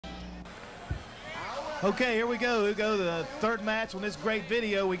Okay, here we go. The third match on this great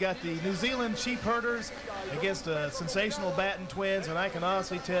video. We got the New Zealand Sheepherders against the sensational Batten twins, and I can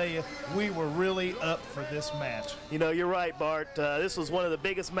honestly tell you, we were really up for this match. You know, you're right, Bart. This was one of the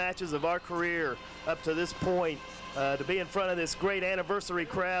biggest matches of our career up to this point. To be in front of this great anniversary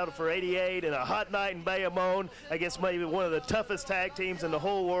crowd for '88 and a hot night in Bayamon against maybe one of the toughest tag teams in the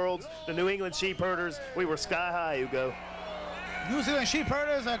whole world, the New England Sheepherders. We were sky high, Hugo. New Zealand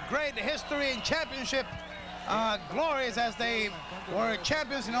Sheepherders, a great history and championship glories, as they were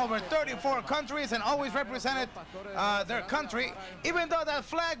champions in over 34 countries and always represented their country, even though that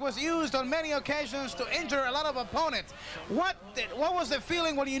flag was used on many occasions to injure a lot of opponents. What was the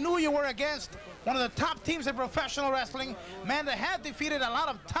feeling when you knew you were against one of the top teams in professional wrestling? Man, they had defeated a lot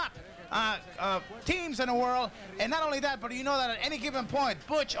of top teams in the world, and not only that, but you know that at any given point,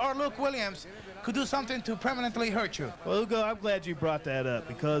 Butch or Luke Williams could do something to permanently hurt you. Well, Hugo, I'm glad you brought that up,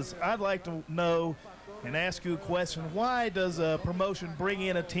 because I'd like to know and ask you a question. Why does a promotion bring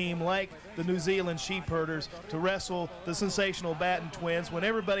in a team like the New Zealand Sheepherders to wrestle the sensational Batten twins when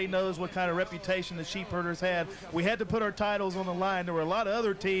everybody knows what kind of reputation the Sheepherders had? We had to put our titles on the line. There were a lot of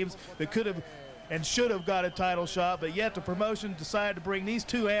other teams that could have and should have got a title shot, but yet the promotion decided to bring these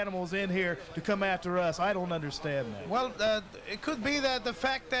two animals in here to come after us. I don't understand that. Well, it could be that the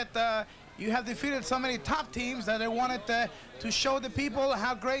fact that you have defeated so many top teams that they wanted to show the people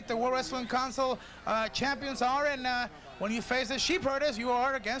how great the World Wrestling Council champions are, and when you face the Sheepherders, you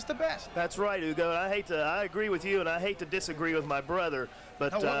are against the best. That's right, Hugo. I agree with you, and I hate to disagree with my brother,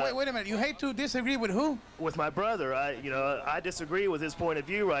 but wait a minute. You hate to disagree with who? With my brother. I disagree with his point of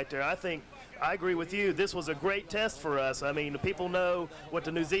view right there. I agree with you. This was a great test for us. I mean, the people know what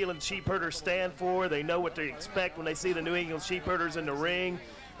the New Zealand Sheepherders stand for. They know what to expect when they see the New England Sheepherders in the ring.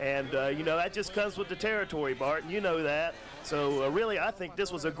 And, you know, that just comes with the territory, Bart, and you know that. So, really, I think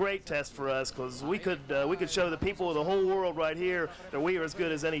this was a great test for us, because we could show the people of the whole world right here that we are as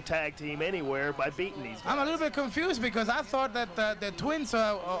good as any tag team anywhere by beating these guys. I'm a little bit confused, because I thought that the twins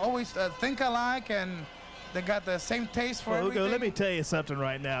always think alike, and they got the same taste for everything. Hugo, let me tell you something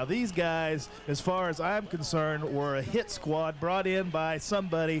right now. These guys, as far as I'm concerned, were a hit squad brought in by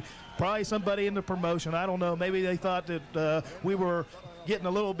somebody, probably somebody in the promotion. I don't know. Maybe they thought that we were getting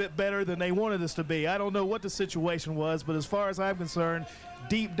a little bit better than they wanted us to be. I don't know what the situation was, but as far as I'm concerned,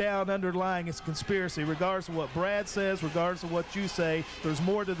 deep down underlying it's conspiracy. Regardless of what Brad says, regardless of what you say, there's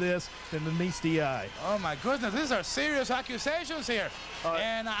more to this than meets the eye. Oh my goodness, these are serious accusations here.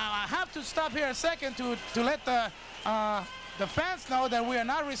 And I have to stop here a second to let the fans know that we are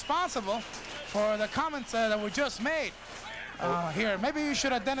not responsible for the comments that were just made here. Maybe you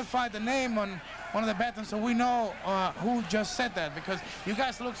should identify the name on one of the Battens so we know who just said that, because you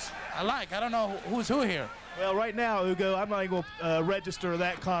guys look alike. I don't know who's who here. Well, right now, Hugo, I'm not even going to register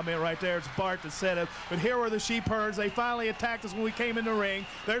that comment right there. It's Bart that said it. But here were the Sheepherders. They finally attacked us when we came in the ring.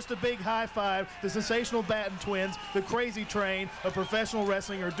 There's the big high five. The sensational Batten twins, the crazy train of professional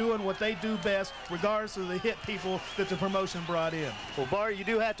wrestling, are doing what they do best, regardless of the hit people that the promotion brought in. Well, Bart, you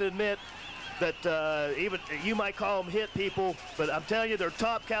do have to admit that even you might call them hit people, but I'm telling you, they're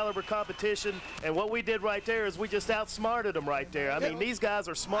top caliber competition, and what we did right there is we just outsmarted them right there. I mean, these guys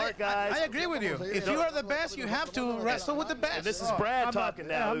are smart guys. I agree with you. If you are the best, you have to wrestle with the best. And this is Brad talking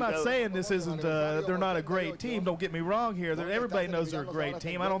now. I'm not saying this isn't, they're not a great team. Don't get me wrong here. Everybody knows they're a great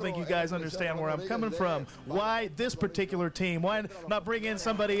team. I don't think you guys understand where I'm coming from. Why this particular team? Why not bring in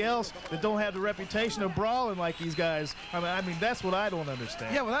somebody else that don't have the reputation of brawling like these guys? I mean, that's what I don't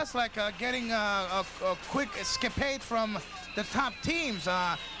understand. Yeah, well, that's like getting a quick escapade from the top teams.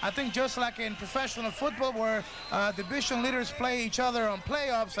 I think just like in professional football, where division leaders play each other on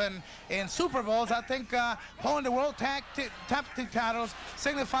playoffs and in Super Bowls, I think holding the world top titles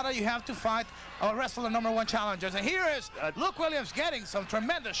signify that you have to fight or wrestle the #1 challengers. And here is Luke Williams getting some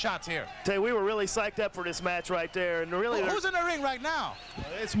tremendous shots here. Tell you, we were really psyched up for this match right there. And really, who's in the ring right now?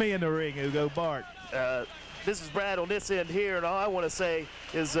 It's me in the ring, Hugo. Bart. This is Brad on this end here, and all I want to say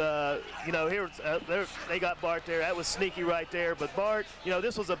is, you know, here they got Bart there. That was sneaky right there. But Bart, you know,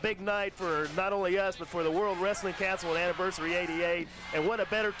 this was a big night for not only us, but for the World Wrestling Council and Anniversary '88. And what a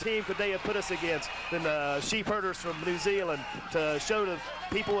better team could they have put us against than the Sheepherders from New Zealand to show the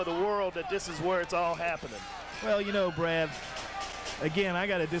people of the world that this is where it's all happening. Well, you know, Brad, again, I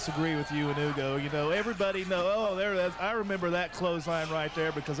got to disagree with you and Hugo. You know, everybody know, I remember that clothesline right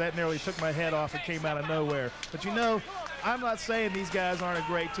there, because that nearly took my head off and came out of nowhere. But, you know, I'm not saying these guys aren't a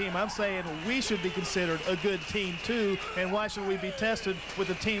great team. I'm saying we should be considered a good team too, and why should we be tested with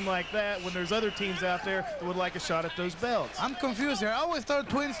a team like that when there's other teams out there that would like a shot at those belts? I'm confused here. I always thought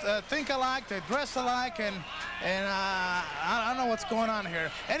twins think alike, they dress alike, and I don't know what's going on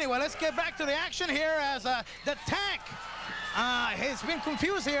here. Anyway, let's get back to the action here as the Tank has been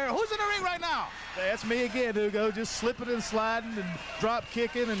confused here. Who's in the ring right now? That's me again, Hugo, just slipping and sliding and drop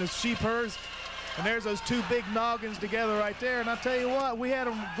kicking, and the Sheepherders. And there's those two big noggins together right there. And I'll tell you what, we had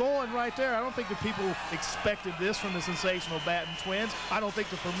them going right there. I don't think the people expected this from the Sensational Batten Twins. I don't think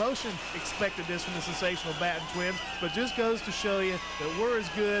the promotion expected this from the Sensational Batten Twins. But just goes to show you that we're as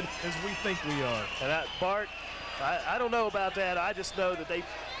good as we think we are. And Bart, I don't know about that. I just know that they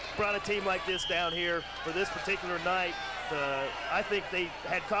brought a team like this down here for this particular night. I think they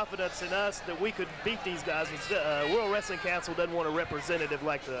had confidence in us that we could beat these guys. World Wrestling Council doesn't want a representative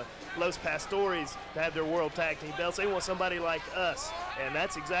like the Los Pastores to have their World Tag Team belts. They want somebody like us, and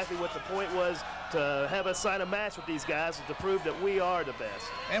that's exactly what the point was, to have us sign a match with these guys to prove that we are the best.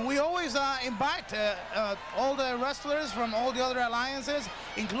 And we always invite all the wrestlers from all the other alliances,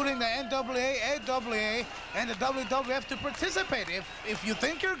 including the NWA, AWA, and the WWF to participate. If you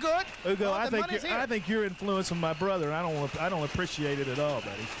think you're good, Hugo, well, I think you're influencing my brother. I don't appreciate it at all,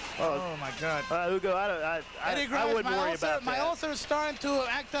 buddy. Oh my God. Hugo, I wouldn't worry about that. My ulcer is starting to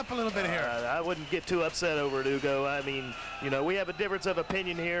act up a little bit here. I wouldn't get too upset over it, Hugo. I mean, you know, we have a difference of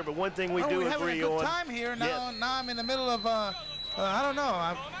opinion here, but one thing we do agree on. Good time here now. Now I'm in the middle of I don't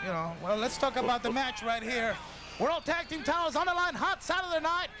know. Well, let's talk about the match right here. World Tag Team titles on the line, hot Saturday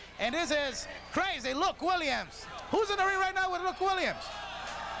night, and this is crazy. Luke Williams. Who's in the ring right now with Luke Williams?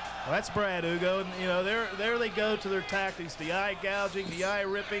 Well, that's Brad, Hugo. And, you know, there they go to their tactics: the eye gouging, the eye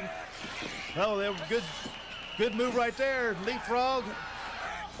ripping. Oh, they were good move right there. Leapfrog.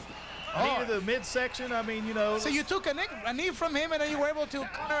 Knee to the midsection. I mean, you know. So you took a knee from him, and then you were able to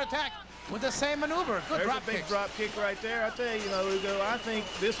counterattack with the same maneuver. Good drop kick. There's a big drop kick right there. I tell you, Hugo, I think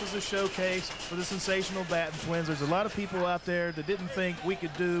this was a showcase for the Sensational Batten Twins. There's a lot of people out there that didn't think we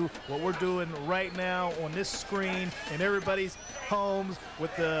could do what we're doing right now on this screen in everybody's homes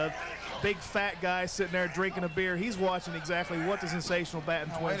with the big fat guy sitting there drinking a beer. He's watching exactly what the Sensational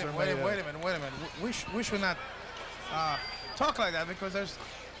Batten Twins are made of. Wait a minute. We should not talk like that, because there's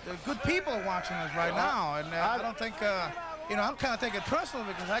good people watching us right now, and I don't think, you know, I'm kind of taking it personal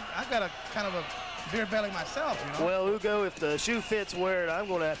because I got a kind of a beer belly myself, you know. Well, Hugo, if the shoe fits, wear it. I'm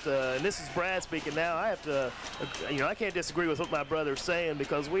going to have to, and this is Brad speaking now, I have to, you know, I can't disagree with what my brother's saying,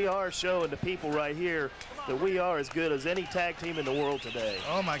 because we are showing the people right here that we are as good as any tag team in the world today.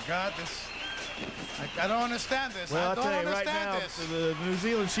 Oh my God, I don't understand this. Well, I don't tell you right understand now, this. the New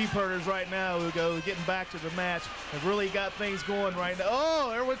Zealand Sheepherders right now, Hugo, getting back to the match, have really got things going right now. Oh,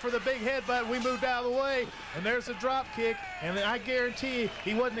 there went for the big headbutt. We moved out of the way, and there's a drop kick. And I guarantee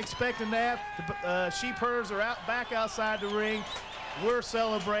he wasn't expecting that. The Sheepherders are back outside the ring. We're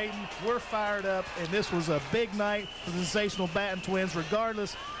celebrating, we're fired up, and this was a big night for the Sensational Batten Twins,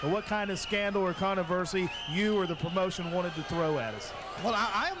 regardless of what kind of scandal or controversy you or the promotion wanted to throw at us. Well,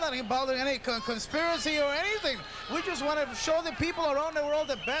 I am not involved in any conspiracy or anything. We just want to show the people around the world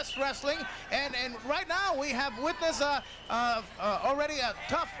the best wrestling, and right now we have witnessed already a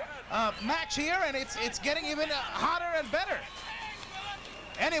tough match here, and it's getting even hotter and better.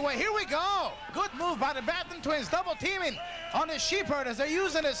 Anyway, here we go. Good move by the Batten Twins, double teaming on the Sheepherders. They're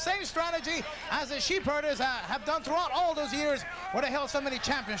using the same strategy as the Sheepherders have done throughout all those years where they held so many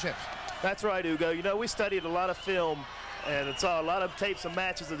championships. That's right, Hugo. You know, we studied a lot of film and saw a lot of tapes and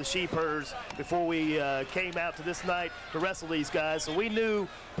matches of the Sheepherders before we came out to this night to wrestle these guys. So we knew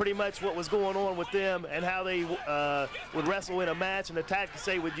pretty much what was going on with them and how they would wrestle in a match and the tactics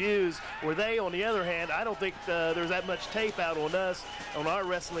they would use. Where they, on the other hand, I don't think there's that much tape out on us, on our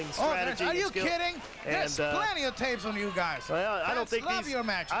wrestling strategy. Are you kidding? There's plenty of tapes on you guys. Well, I don't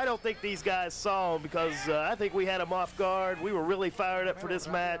think these guys saw them, because I think we had them off guard. We were really fired up for this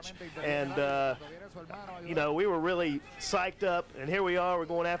match, and you know, we were really psyched up, and here we are. We're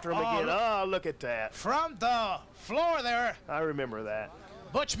going after them again. Oh, look at that. From the floor there. I remember that.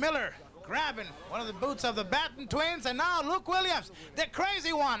 Butch Miller grabbing one of the boots of the Batten Twins, and now Luke Williams, the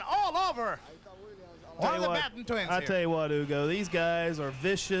crazy one, all over one of the Batten Twins. I tell you what, Hugo, these guys are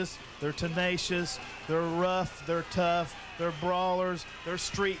vicious, they're tenacious, they're rough, they're tough, they're brawlers, they're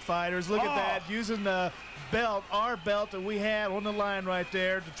street fighters. Look at that, using the belt, our belt that we had on the line right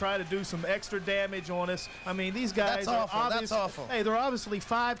there to try to do some extra damage on us. I mean, these guys That's awful. Hey, they're obviously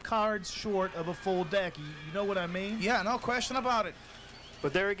 5 cards short of a full deck. You know what I mean? Yeah, no question about it.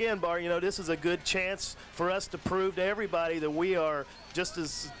 But there again, Bar, you know, this is a good chance for us to prove to everybody that we are just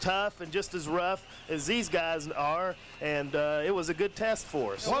as tough and just as rough as these guys are, and it was a good test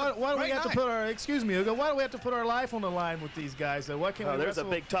for us. Why do we have to put our, excuse me, Hugo, why do we have to put our life on the line with these guys, though? Why can't we there's wrestle?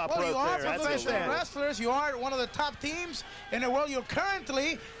 a big top rope there. You are professional wrestlers. You are one of the top teams in the world. You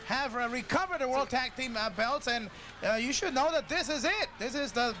currently have recovered the World Tag Team belts, and you should know that this is it. This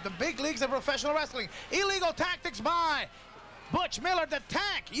is the big leagues of professional wrestling. Illegal tactics by Butch Miller, the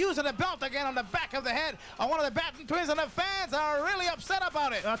tank, using the belt again on the back of the head on one of the Batten twins, and the fans are really upset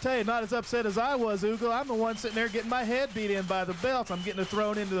about it. I'll tell you, not as upset as I was, Hugo. I'm the one sitting there getting my head beat in by the belts. I'm getting it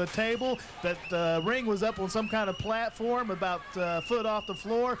thrown into the table. That ring was up on some kind of platform about a foot off the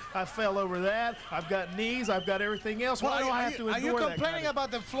floor. I fell over that. I've got knees. I've got everything else. Why do I have to endure that? Are you complaining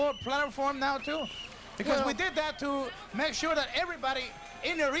about the floor platform now, too? Because we did that to make sure that everybody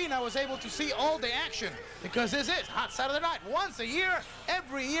in the arena was able to see all the action, because this is Hot Saturday Night once a year,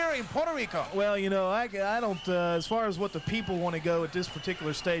 every year in Puerto Rico. Well, you know, I don't, as far as what the people want to go at this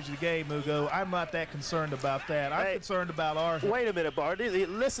particular stage of the game, Hugo, I'm not that concerned about that. I'm concerned about our... Wait a minute, Bart.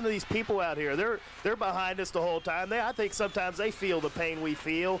 Listen to these people out here. They're behind us the whole time. I think sometimes they feel the pain we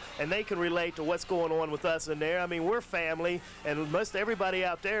feel, and they can relate to what's going on with us in there. I mean, we're family, and most everybody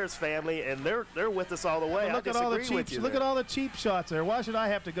out there is family, and they're with us all the way. Well, look at all the cheap shots there. Why should I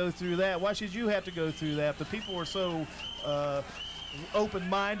have to go through that? Why should you have to go through that? The people are so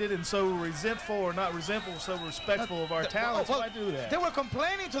open-minded and so resentful, or not resentful, so respectful of our talents. Why do that? They were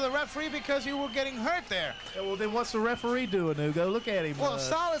complaining to the referee because you were getting hurt there. Yeah, well, then what's the referee doing, Hugo? Look at him. Well,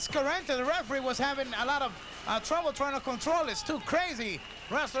 Sal Escarrente, the referee, was having a lot of trouble trying to control this. Two crazy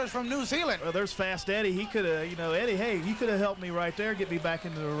wrestlers from New Zealand. Well, there's Fast Eddie. He could have, you know, Eddie, hey, you could have helped me right there, get me back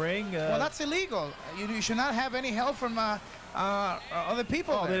into the ring. Well, that's illegal. You should not have any help from other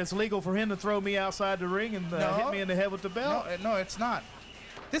people. Oh, then it's legal for him to throw me outside the ring and hit me in the head with the belt? No, it's not.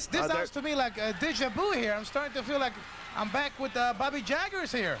 This sounds to me like a deja vu here. I'm starting to feel like I'm back with Bobby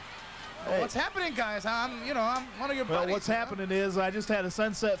Jaggers here. Hey. What's happening, guys? I'm one of your buddies. Well, what's happening is I just had a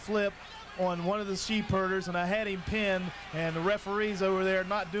sunset flip on one of the Sheepherders, and I had him pinned, and the referee's over there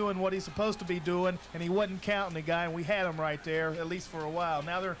not doing what he's supposed to be doing, and he wasn't counting the guy, and we had him right there, at least for a while.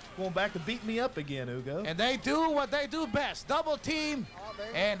 Now they're going back to beat me up again, Hugo. And they do what they do best, double team,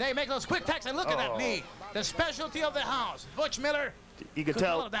 and they make those quick tacks, and look at that knee. The specialty of the house. Butch Miller. You can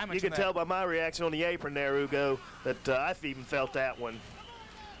tell by my reaction on the apron there, Hugo, that I've even felt that one.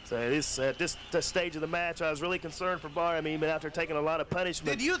 So at this stage of the match, I was really concerned for Bar. I mean, been out there taking a lot of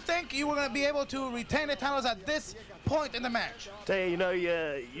punishment. Did you think you were going to be able to retain the titles at this point in the match? Tell you, you know,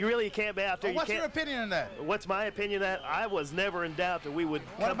 you really can't be out there. Well, what's your opinion on that? What's my opinion on that? I was never in doubt that we would.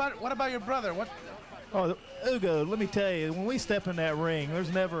 What about your brother? Oh, Hugo, let me tell you, when we step in that ring,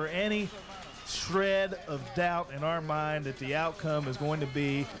 there's never any shred of doubt in our mind that the outcome is going to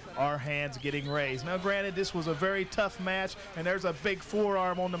be our hands getting raised. Now, granted, this was a very tough match, and there's a big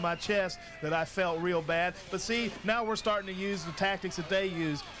forearm onto my chest that I felt real bad. But see, now we're starting to use the tactics that they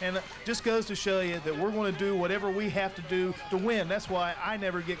use, and it just goes to show you that we're going to do whatever we have to do to win. That's why I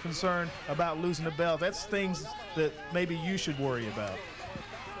never get concerned about losing the belt. That's things that maybe you should worry about.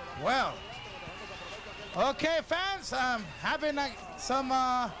 Well, okay, fans, having some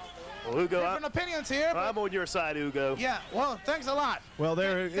different opinions here. I'm on your side, Hugo. Yeah, well, thanks a lot. Well,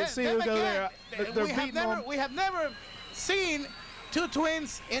 see Hugo there. We have never seen two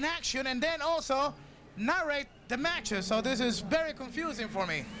twins in action and then also narrate the matches, so this is very confusing for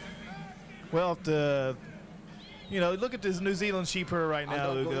me. Well, you know, look at this New Zealand Sheepherder right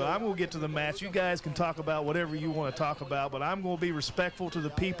now, Hugo. I'm going to get to the match. You guys can talk about whatever you want to talk about, but I'm going to be respectful to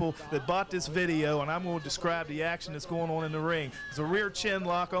the people that bought this video, and I'm going to describe the action that's going on in the ring. It's a rear chin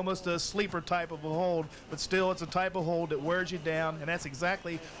lock, almost a sleeper type of a hold, but still it's a type of hold that wears you down, and that's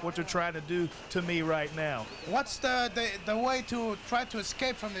exactly what they're trying to do to me right now. What's the way to try to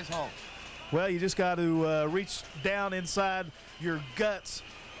escape from this hold? Well, you just got to reach down inside your guts.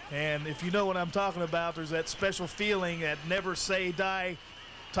 And if you know what I'm talking about, there's that special feeling, that never say die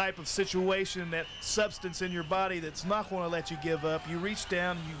type of situation, that substance in your body that's not going to let you give up. You reach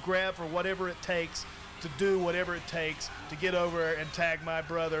down and you grab for whatever it takes to do whatever it takes to get over and tag my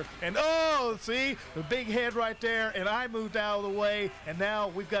brother. And oh, see, the big head right there, and I moved out of the way, and now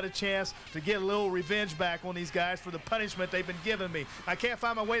we've got a chance to get a little revenge back on these guys for the punishment they've been giving me. I can't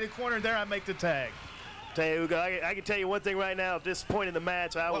find my way to the corner, and there I make the tag. Tell you, Hugo, I can tell you one thing right now. At this point in the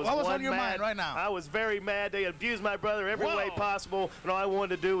match, I was what was on your mind right now? I was very mad. They abused my brother every way possible, and all I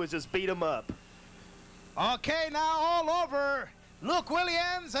wanted to do was just beat him up. Okay, now all over. Luke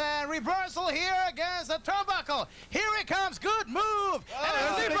Williams and reversal here against the turnbuckle. Here he comes. Good move.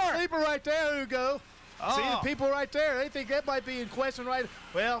 And a sleeper right there, Hugo. See the people right there, they think that might be in question, right?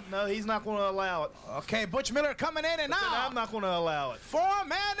 Well, no, he's not going to allow it. Okay, Butch Miller coming in, and now I'm not going to allow it.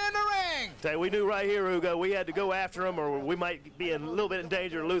 4-man in the ring. We knew right here, Hugo, we had to go after him or we might be a little bit in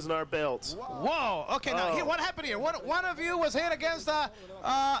danger of losing our belts. Whoa, okay, now here, what happened here? One of you was hit against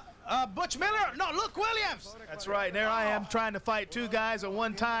Butch Miller? No, Luke Williams. That's right, and there I am trying to fight two guys at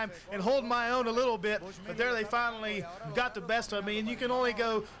one time and hold my own a little bit, but there they finally got the best of me, and you can only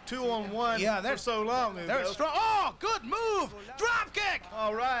go 2-on-1 for so long. They're strong. Oh, good move. Drop kick.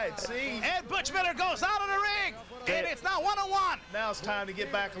 All right, see? And Butch Miller goes out of the ring, and it's now 1-on-1. Now it's time to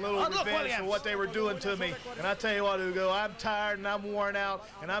get back a little revenge for what they were doing to me. And I tell you what, Hugo, I'm tired and I'm worn out,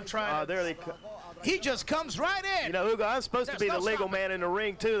 and I'm trying there they come. He just comes right in. You know, Hugo, I'm supposed to be the legal man in the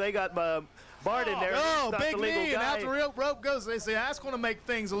ring, too. They got Bart in there. Oh, big knee, and out the real rope goes. They say, that's going to make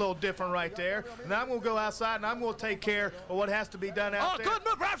things a little different right there. And I'm going to go outside, and I'm going to take care of what has to be done out there. Oh, good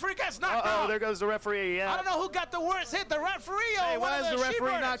move. Referee gets knocked out. Oh, there goes the referee, yeah. I don't know who got the worst hit, the referee or hey, one of the why is the referee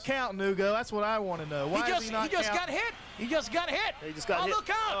Sheepherders? not counting, Hugo? That's what I want to know. Why is he not counting? He just got hit. He just got hit. He just got hit. Look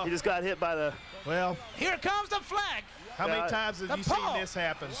out. He just got hit by the... Well, here comes the flag. How many times have you seen this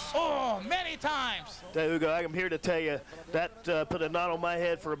happen? Oh, many times. Hugo, I'm here to tell you that put a knot on my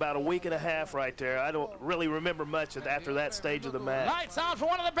head for about a week and a half right there. I don't really remember much after that stage of the match. Lights out for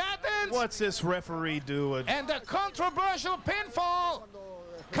one of the Battens. What's this referee doing? And the controversial pinfall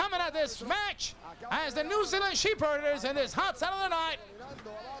coming at this match as the New Zealand Sheepherders in this hot Saturday night.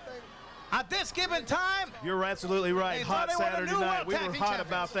 At this given time, you're absolutely right. Hot Saturday night. We were hot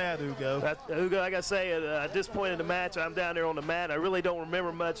about that, Hugo. Hugo, like I say, at this point in the match, I'm down there on the mat. I really don't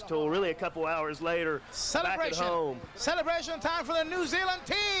remember much till really a couple hours later. Back at home. Celebration time for the New Zealand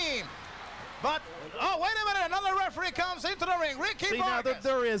team. But, oh, wait a minute, another referee comes into the ring, Ricky Vargas. Now,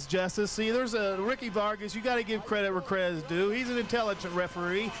 there is justice. See, there's a Ricky Vargas. You got to give credit where credit is due. He's an intelligent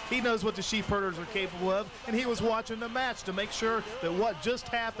referee. He knows what the Sheepherders are capable of, and he was watching the match to make sure that what just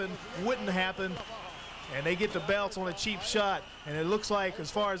happened wouldn't happen, and they get the belts on a cheap shot. And it looks like,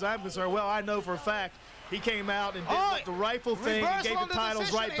 as far as I'm concerned, well, I know for a fact, he came out and did the rightful thing and gave the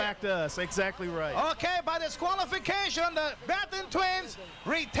titles right back to us. Exactly right. Okay, by disqualification, the Batten twins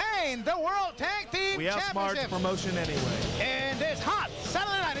retain the World Tag Team Championship. We outsmarted the promotion anyway. And it's hot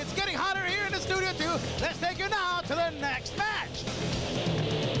Saturday night. It's getting hotter here in the studio, too. Let's take you now to the next match.